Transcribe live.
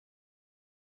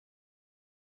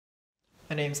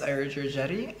My name's Ira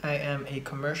Giorgetti. I am a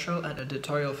commercial and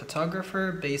editorial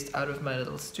photographer based out of my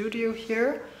little studio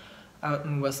here out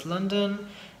in West London.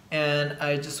 And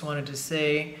I just wanted to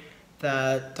say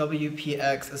that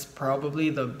WPX is probably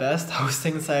the best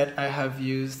hosting site I have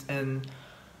used in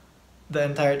the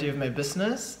entirety of my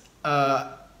business.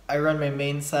 I run my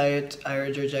main site,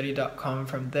 iragiorgetti.com,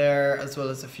 from there, as well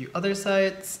as a few other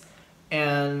sites,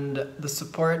 and the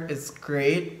support is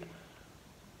great.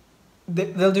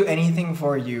 They'll do anything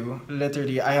for you,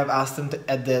 literally. I have asked them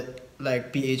to edit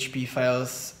like PHP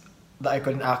files that I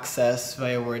couldn't access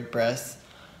via WordPress,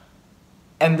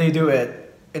 and they do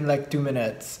it in like 2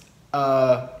 minutes.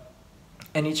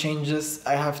 Any changes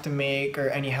I have to make or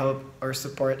any help or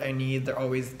support I need, they're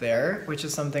always there, which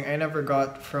is something I never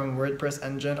got from WordPress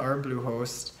or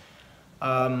Bluehost,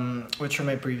 which were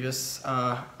my previous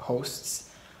hosts.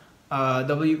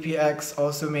 WPX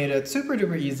also made it super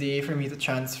duper easy for me to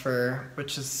transfer,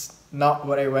 which is not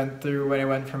what I went through when I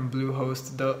went from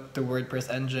Bluehost to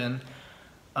WordPrEngine.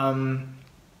 And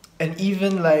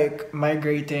even like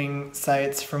migrating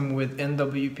sites from within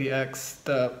WPX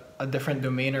to a different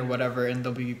domain or whatever in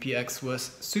WPX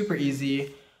was super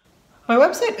easy. My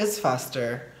website is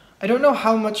faster. I don't know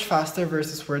how much faster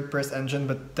versus WordPrEngine,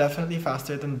 but definitely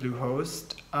faster than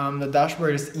Bluehost. The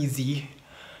dashboard is easy,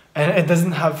 and it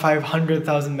doesn't have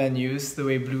 500,000 menus the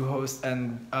way Bluehost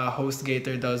and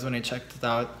HostGator does when I checked it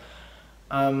out.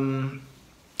 I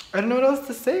don't know what else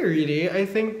to say, really. I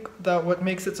think that what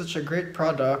makes it such a great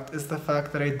product is the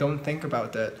fact that I don't think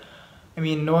about it. I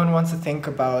mean, no one wants to think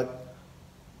about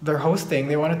their hosting.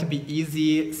 They want it to be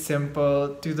easy,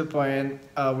 simple, to the point,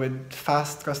 with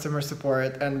fast customer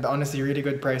support and honestly really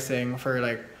good pricing for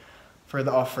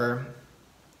the offer.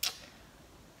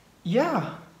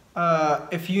 Yeah.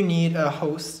 If you need a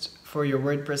host for your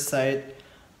WordPress site,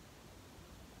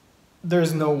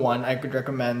 there's no one I could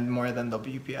recommend more than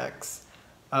WPX.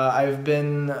 I've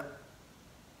been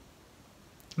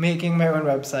making my own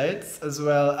websites as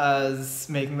well as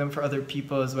making them for other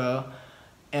people as well.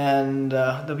 And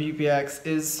WPX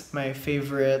is my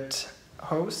favorite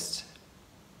host.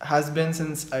 Has been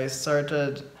since I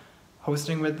started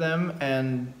hosting with them,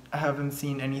 and I haven't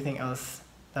seen anything else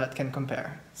that can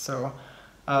compare. So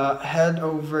head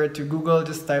over to Google,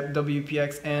 just type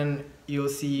WPX in, you'll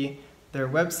see their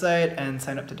website, and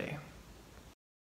sign up today.